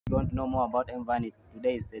You want to know more about Vani?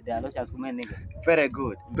 Today is the day. Alo chas kumen nige. Very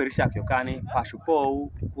good. Peri shak yokani pashupo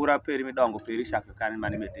kura peri midongo peri shak yokani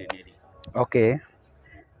mani meteniri. Okay.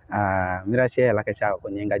 Mira che la ke chao ko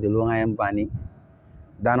nyinga julunga Vani.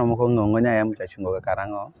 Dano mo ko ngonya cha chungo ka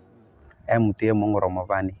karango. Tie mongoromo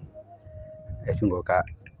Vani. Chungo ka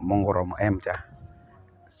mongoromo cha.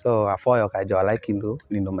 So afoyo ka jola kindu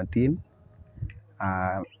nindo matin.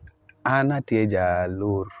 Ana tie ja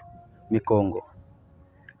lur mi Kongo.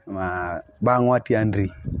 Ma bangwa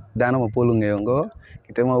tiandri. Dano mo polo ngeyongo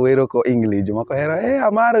kita ma wero ko English mo ko hero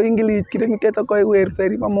amaro English kita miketo ko wer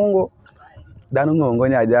peri pamongo. Dano ngongo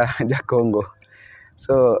nya ja Kongo.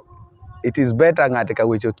 So it is better ngate ka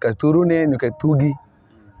wecho ka turune nyuke tugi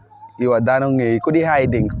iwa dano nge kodi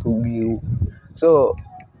hiding tugi. So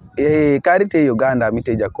kari te Uganda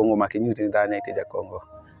mite ja Kongo makinyuti dana te ja Kongo.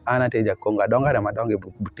 Ana te ja Kongo donga na madonge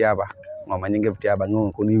butiaba ngoma nyinge butiaba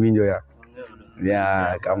ngongo kuni winjo ya.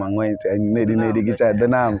 Ya kama ngwen nedi gicha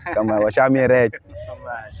danam kama washami rech.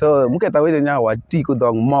 So muketa wejo nya wati ku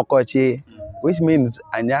dong moko chi, which means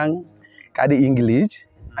anyang kadi English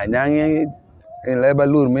anyang leba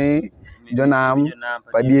lur me jonam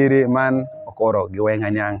padiere man okoro giwenga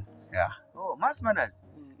nyang. Yeah. Oh, mas manan.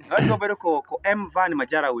 Ngajo bedo ko Vani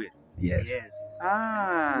Majara we. Yes. Yes.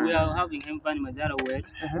 We are having Vani Majara word,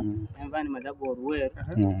 Vani Majabor word,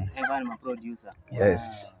 Vani ma producer.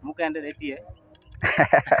 Yes. Mukende etie.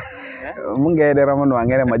 Mungede ramon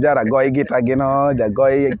wangere Majara goy gita gino, ja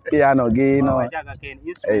goy piano gino.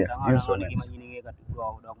 Instrument.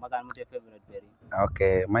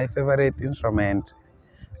 Okay, my favorite instrument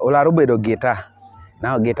ola rubedo guitar.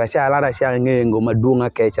 Now guitar sha lara sha ngengo madunga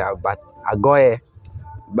kecha but agoye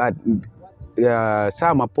but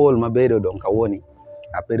sama Paul mabedo don kawoni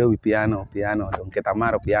apedo wi piano don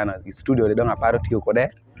ketamaro piano studio de don aparo tiyo kode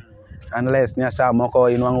unless nya sa moko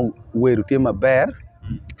inwango weru tie maber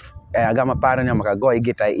agama paro nya maka goy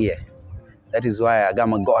guitar iye. That is why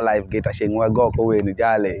agama go live guitar shengwa go ko weni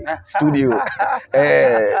jale studio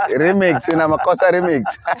remix ina makosa remix.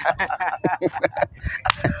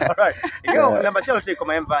 All right. Yo lamba shalo te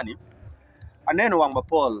koma Vani. Aneno wangba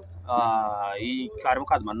Paul I karimu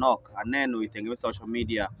kazi manok aneno itengeme social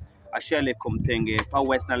media ashele kumtenge pa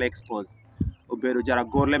Western Expos obero jara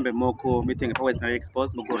gorlembe moko mitenge pa Western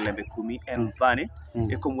Expos mo gorlembe kumi Vani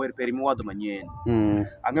e komwer peri mo wado manyien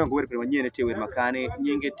angen go wer peri manyien tie wer makane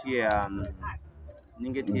nyinge tie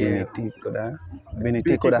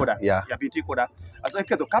Beniti koda ya Beniti koda aso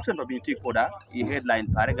ekedo captain pa Beniti koda I headline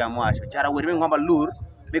pare ga mo asho jara wer me ngamba lur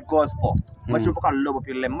be gospel macho ka lobo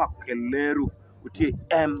pile makke leru utie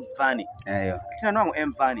Vani. Ayo. Tina nwango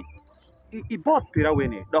Vani. I bought pira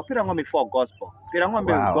weni. Do pira ngombe for gospel. Pira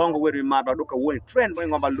ngombe gongo weni mabla doka woni trend boy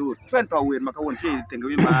ngomba lur. Trend pa weni maka woni tie tenge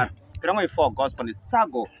wi mar. Pira ngombe for gospel ni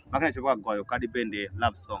sago makana chekwa goyo kadi bende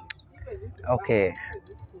love song. Okay.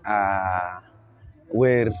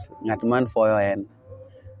 Where ngat man foyo en.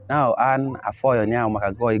 Now an afoyo nyao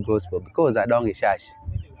maka goy gospel because I don't church.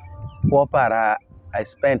 Kwa para I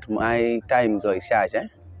spent my time so church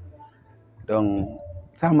Dong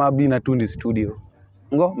sama bina tundi studio.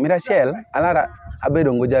 Ngo Mirachel alara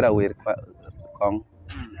abedo ngojara wer kong.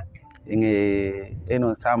 Inge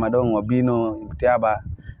eno sama dong wabino ibutiaba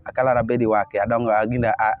akalara bedi wake adonga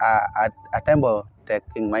aginda atembo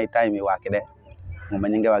taking my time wake de.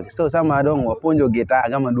 Ngomanyenge wake. So sama dong waponjo gita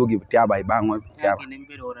agama duogi ibutiaba ibango ibutiaba.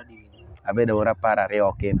 Abedo ora para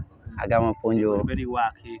reokin. Agama ponjo bedi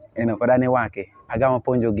wake. Eno kodani wake. Agama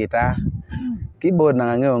ponjo gita. Keyboard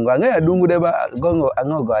na ng'eyo adungu de ba gongo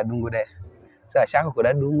angogo adungu de. So shako koda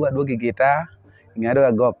adungu aduogi guitar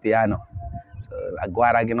ngado go piano. So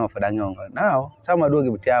agwara gino foda ng'eyo. Now sama aduogi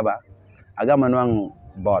butiaba agama nwang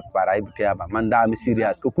board para ibutiaba manda mi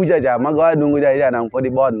serious ko kuja ja mago adungu ja na podi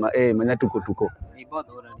board ma manya tuko. I bought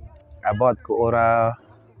already. I bought ko ora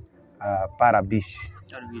para bish.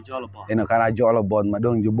 Eno kana jolo board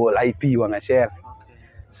madong jubol IP wanga share.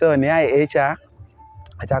 So ni ai echa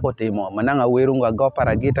achako timo mananga werunga go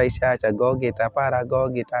para gita isha go gita para go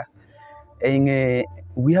gita inge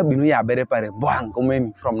we have been ya bere pare bang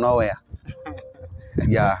coming from nowhere.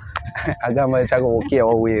 Yeah. Agama chako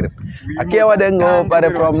kiewa wer akiewa dengo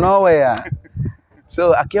pare from nowhere.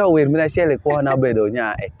 So akiewa wer mina shele ko na bedo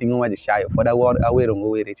nya tingo ma shayo for that word awerungo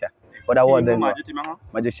wericha for that word dengo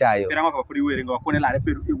ma shayo pira ngoko pudi wer ngo ko ne lare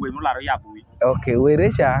peru e wer mo laro yabuwi. Okay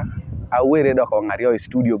werecha awere doko ngario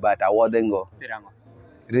studio but awodengo Pira ngo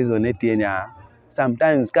reason etienya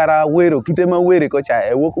sometimes kara wero kitema were ko cha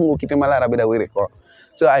ewokungo kitema lara beda were ko.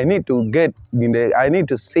 So I need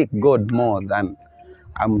to seek God more than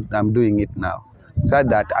I'm doing it now. So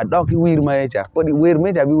that adoki wir maecha kodi wer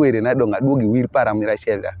mecha bi were na donga duogi wir para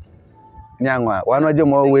Mirachel. Nyangwa, wan wa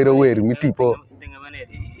joma wero wer mitipo.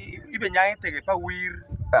 Ibe nyanyi tege pa wir.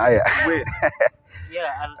 Aya.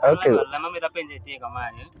 Yeah, Okay. lama meda penje tie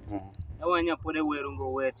kamane. Awanya pode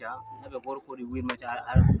werungo wecha, nabe kor kodi wir macha.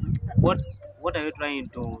 What are you trying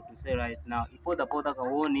to say right now? Ipoda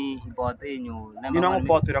kawoni ibote nyo. Nino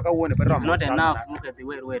potira kawoni pero it's not enough look at the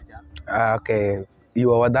wecha. Okay.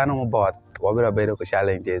 You are wadano mabot. Wabira bedo ko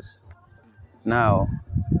challenges. Now,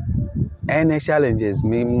 any challenges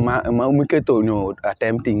mi keto nyo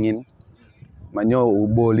attempting in manyo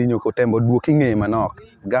boli nyo ko tembo duoki nge manok.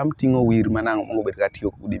 Gam tingo wir manang mo bet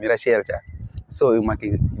gatio kudi mira shelcha. So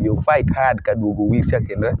you fight hard ka duogo wir cha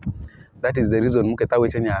kendo. That is the reason muketa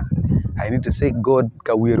wecha nya. I need to seek God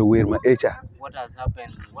ka wir ma echa. What has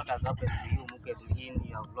happened to you muket in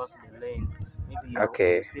you have lost the lane. Maybe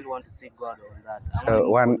you still want to seek God on that. So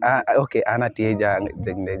one okay ana tieja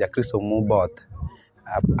ja Kristo mu bot.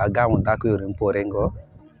 Agamo tako yorimporengo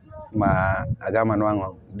ma agama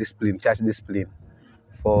nwango discipline, church discipline.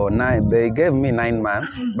 For 9, they gave me 9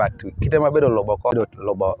 months, but kita mabedo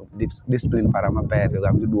lobo discipline para maber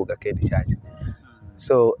gam duoga ke di church.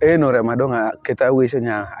 So enore madonga kita wisho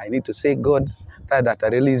nya I need to say God that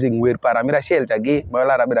releasing word para mira shell chagi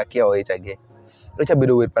malara bida kiao chagi. Echa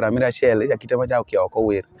bedo word para mira shell echa kita macha kiao ko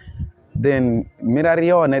word. Then mira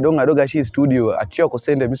rione donga doga shi studio atio ko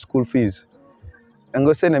send me school fees.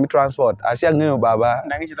 Ngo send me transport. Asia ngeo baba.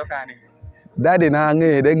 Nangi chitokani. Daddy na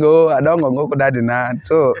nge dengo adongo ngoko daddy na.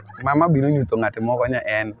 So mama binu nyuto ngate moko nya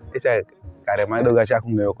en. Echa kare madoga sha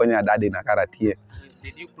ngeo ko nya daddy na karatie.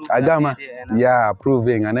 Did you prove Agama, yeah,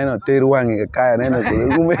 proving. And then teruang kaya neno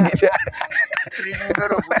kumekisha.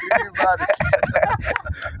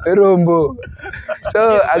 Rombo.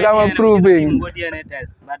 So agama proving.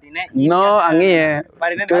 No, angie.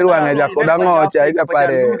 Teruang aja kodango cha ita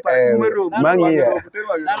pare mangie.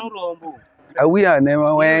 Awia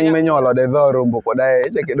nema weng menyolo de do rombo kodai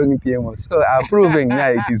echa kedongi piemo. So proving yeah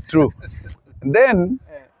it is true. Then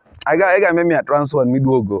aga meme a transfer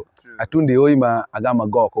midwogo. Atundi oima agama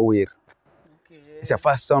go ko wer. It's a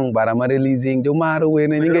first song but I'm releasing Jomaro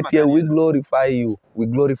when you get here we glorify you. We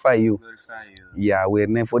glorify you. Yeah, we're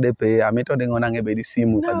ne for the pay. I'm to dengo nange be di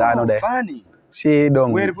simu padano de. Vani. She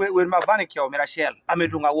dong. Where ma Vani kyo mera shell.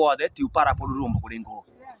 Ametunga award ti para po rumbo ko dengo.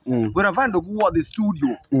 Where Vani do go the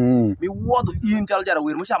studio. Me word in jaljara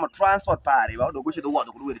where mo chama transport pare ba do go she do word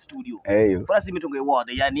ko the studio. Para si metunga award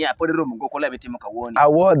ya ni a po rumbo go ko lebe ti mo ka woni.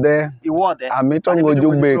 Award there. Award there. Ametongo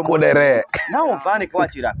jugbe ko dere. Now Vani ko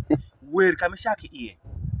achira. Where kamishaki iye.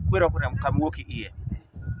 Kwera ko kamwoki iye.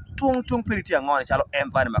 Tung piriti ngone chalo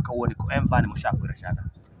Vani makawoni ko Vani mo shaka kwera shaka.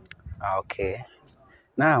 Okay.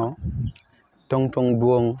 Now tong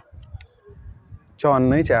duong chon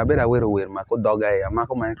ni cha beda wero wer mako doga ya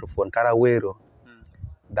mako microphone kara wero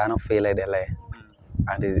dano fele dele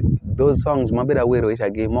and those songs mabeda wero isha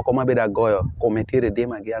gi moko mabeda goyo kometire de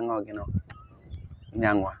magi ango gino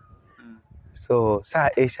nyangwa so sa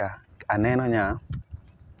isha aneno nya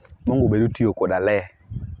Mungu bedu tiyo koda le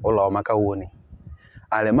olo makawoni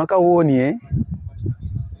ale makawoni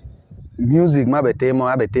music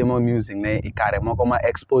abetemo music ne ikare moko ma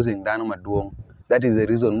exposing dano maduong. That is the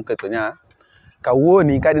reason muketo nya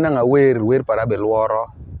kawoni kadina nga wer para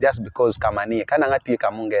beluoro just because kamanie kana ngati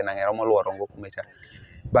kamunge na ngero moluoro ngo kumecha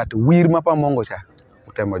but wir mapa mongo cha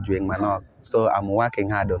utemo jueng manok. So I'm working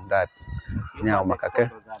hard on that. Nyao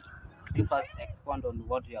makake you first expand on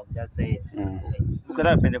what you have just said.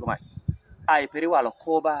 Ukada pende ko mai ai peri walo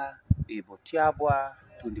koba ibotiabwa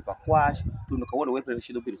tundi pakwash tundo kawono we pere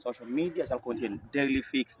shido bi social media shall contain daily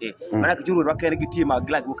fix mana kijuru wa kene gitima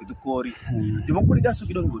glad wo kidukori dimo kuri gasu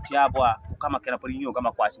gido ibotiabwa kama kena pori nyo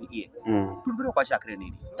kama kwash ni iye tundo kwa shakre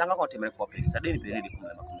nini tanga ko temere ko pere sadeni pere di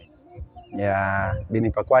kumela makumeni ya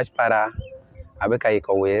bini pakwash para abeka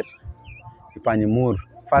iko wer ipanyimur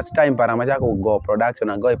first time para machako go production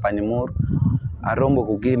ago ipanyimur arombo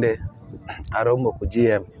kuginde arombo ku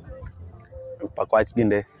GM pakwash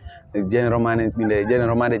ginde general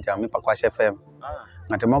manager mi pakwash FM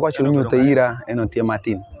ngate moko chunyu to ira eno tie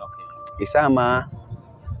Martin isama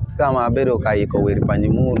bedo kai ko wer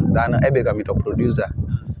panyimur dana ebe ka mito producer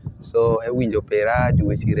so winjo pera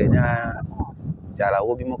juwe sirenya jala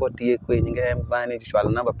wobi moko tie kwe nyinge Vani shwala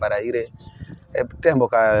namba para ire tembo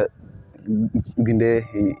ka ginde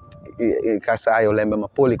kasayo lembe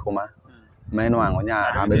mapoli koma maeno ango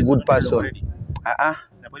nya I'm a good person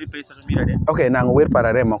okay nango wer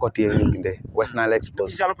para remo ko tie nginde Western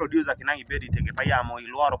Expos jalo producer kinangi bedi tenge payamo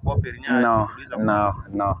iluaro ko perinya no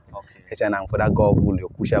okay echa nang foda go bulyo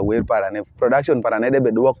kusha wer para ne production para ne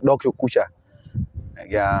debe dok yo kusha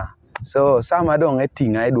yeah so sama dong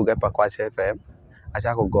etinga eduga pa kwa FM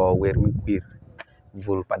acha ko go wer mi kwir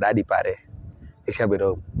vul padadi pare isha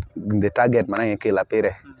bedo the target manang kila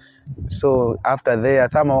pire. So after there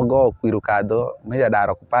sama go kwiru kado meja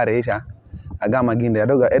daro kupare isha agama ginde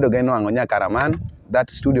edo geno angonya karaman that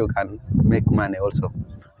studio can make money also.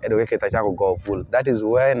 Edo weke tachako go full. That is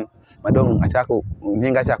when madong achako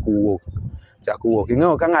nyinga chako wuok.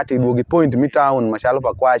 Ing'eyo ka ng'ato iduogi point mi town machalo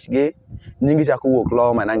pa kwach gi nyingi chako wuok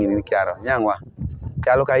lo manang ni kiaro nyangwa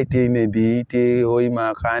chalo ka iti maybe iti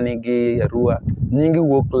Hoima Kani gi Arua nyingi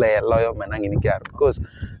wuok le loyo manang ni kiaro because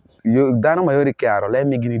dhano mayori kiaro le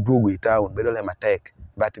mi gini duogo i town bedo le matek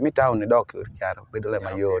but mi town ni dok yori kiaro bedo le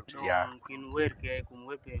mayot. Kin wer ke kum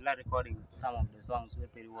wepe la recording some of the songs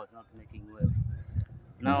wepe was not making wave.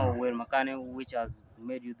 Now where Makane which has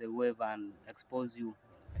made you the wave and expose you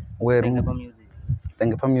Tengepa music.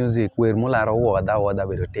 Tengepa music wer mularo woda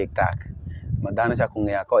bedo TikTok. Madano cha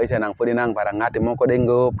kungea ko isa nang podi nang para ngati moko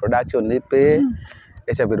dengo production lipe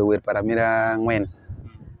isa bedo wer para mira ngwen.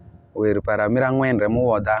 Wer para mira ngwen remo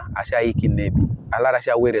woda asha iki nebi. Alara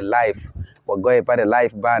asha wer live. Wagoe pare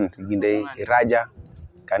live band ginde Raja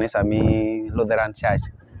kanisa mi Lutheran Church.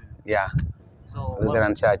 Yeah. So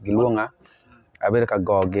Lutheran Church gilunga abere ka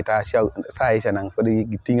go gita sha isa nang podi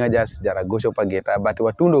gitinga jas jara gosho pa gita but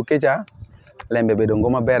watundo kecha lembe bedo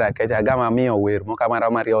ngoma bera kecha gama miyo wer mo kamara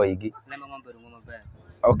mario igi lembe ngoma bedo ngoma bera.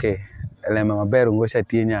 Okay lembe maber ngosha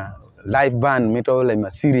tienya live band mito lembe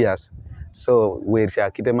serious so wer cha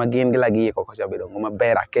kite magin gila gi ko cha bedo ngoma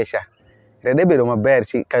bera kesha rede bedo maber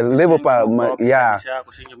chi ka levo pa ya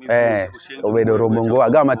obedo rombongo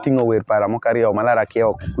agama tingo wer para mo kario malara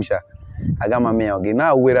kio kusha agama miyo gi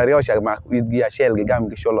na wer ario sha ma gi ashel gi gam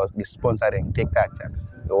gi sholo gi sponsoring TikTok cha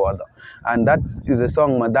wodo and that is a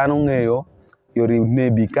song madano ngeyo yori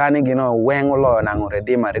nebi kane gino wengo lo nango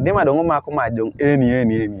redima dongo mako majong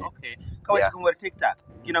eni okay kawachi kumwer TikTok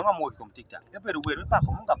kina ngwa mo kom TikTok ya bedo wer pa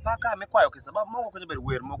ko munga paka amekwayo kwa sababu mongo kwenye bedo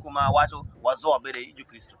wer moko ma wacho wazo bere iju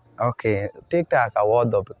Kristo. Okay TikTok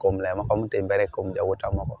awodho pe kom le moko mtembere kom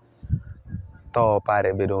jawuta moko to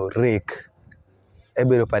pare bedo rek e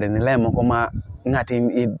bedo pare ni le moko ma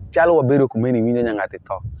ngati chalo wabedo kumeni winyo nya ngati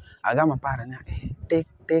to agama pare nya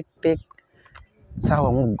tik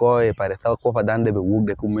sawa mu goye pare sawa ko pa dande be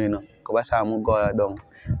wugde kumeno ko ba sawa mu goya dong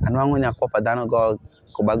anwango nya ko pa dano go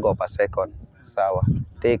ko ba go pa second sawa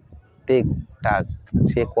tik tak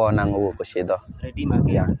si ko nango ko shido Redima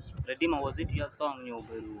yeah. Redima was it your song you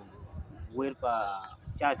beru wer pa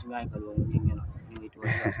church ngai ka lo ngino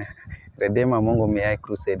Redima Mungu mia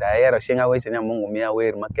crusade ayero shinga weche nya Mungu mia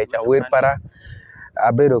wer makecha wer para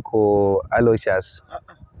abedo ko Aloysius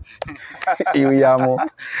Iuyamo.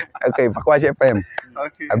 Okay, Pakwash FM.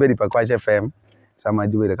 Okay. Abedi Pakwash FM. Sama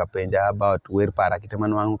jubere kapenja about wer para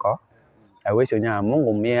kiteman wanko. Awesho nya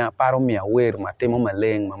Mungu mia paro mia wer matemo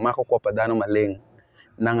maleng mamako kwa padano maleng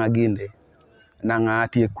nanga ginde nanga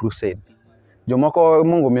tie crusade. Jomoko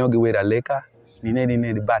Mungu mia gi wer aleka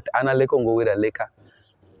nine but ana leko ngo wer aleka.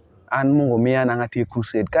 An Mungu mia nanga tie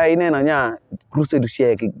crusade. Ka inena nya crusade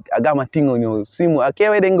sheki agama tingo nyo simu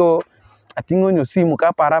akewe dengo atingo nyo simu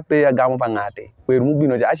ka para pe agamo pangate wer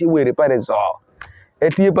mubino ja ashi wer pare zo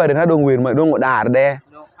etie pare na dong wer ma dong dar de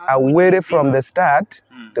a wer from the start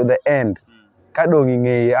to the end ka dong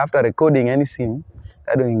ngeye after recording any sim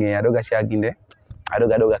ka dong ngeye adoga shaginde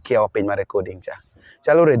adoga kia page ma recording cha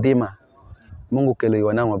chalo Redima Mungu kelo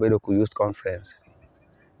yona wabedo ku youth conference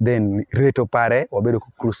then reto pare wabedo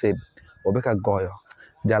ku crusade wabeka goyo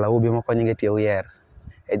jala ubi moko nyinge tie uyer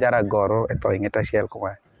e jara goro e to ingeta shel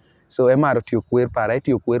kwa. So emaro tiyo kwer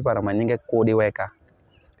para manyinge kodi weka.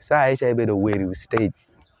 Saa isha ibedo weri stage.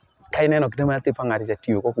 Kaineno kitema ati pangati cha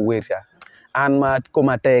tiyo koku werisha. An ma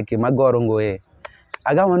koma teki magoro ngoe.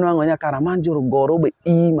 Agama nwango nya karaman juru goro be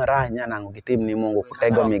I maranya nango kitim ni Mungu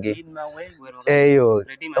kutego migi. Eyo.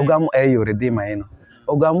 Ogamu eyo Redima eno.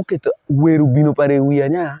 Ogamu kito weru bino pare wiya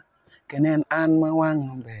nya. Kenen an ma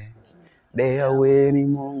wangombe. Deya weni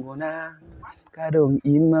Mungu na. Kadong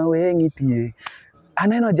ima wengi tiye.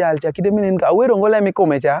 Aneno jalcha kideminen ka wero ngole mi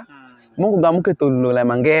komecha Mungu gamuke tolo la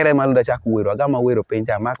mangere maluda cha kuwero agama wero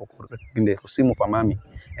penja mako kinde kusimu pa mami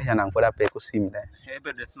eja nang poda pe kusim de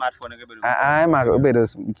Bedo smartphone ke bedo ma bedo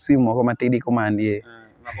simu ko matidi ko mandie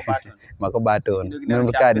mako baton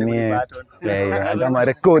member card ni agama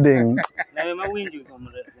recording na ma winju from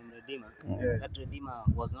Redima that Redima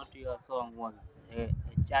was not your song was a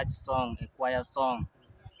church song a choir song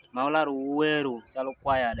maula wero chalo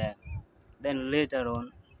choir there. Then later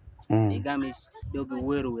on, igami dogi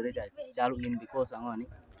weru wereja chalu in because angoni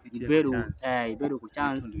iberu ku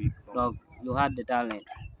chance dog you had the talent.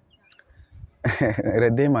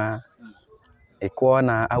 Redima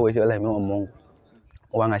ikuona awesho le mi Mungu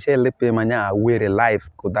wanga shele pe manya were live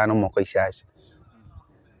kudano moko ishash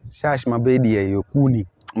shash mabedie yo kuni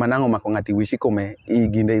manang'o mako ng'ati wishi kome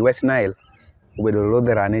ginde West Nile obedo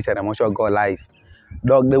lodhera ne chana mocho go live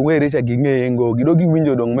dog de were cha ging'eye ngo gidogi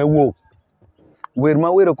winjo dong mewuok wer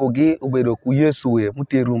ma wero kogi obedo ku Yesue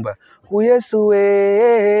mutie rumba ku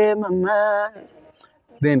Yesue mama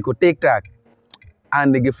then ko TikTok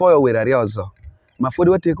and gifoyo wer ariozo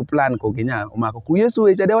mafodi watieko plan kogi nya omako ku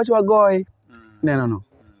Yesue cha de wachwa goy no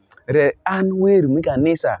re an wer mi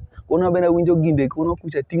kanisa kuno bena winjo ginde kuno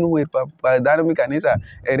kucha tingo wer pa dano mi kanisa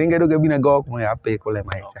eringe do gabina go ko ya pe kole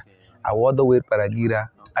maicha awodho wer paragira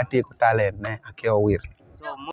atieko talent ne akeo wer So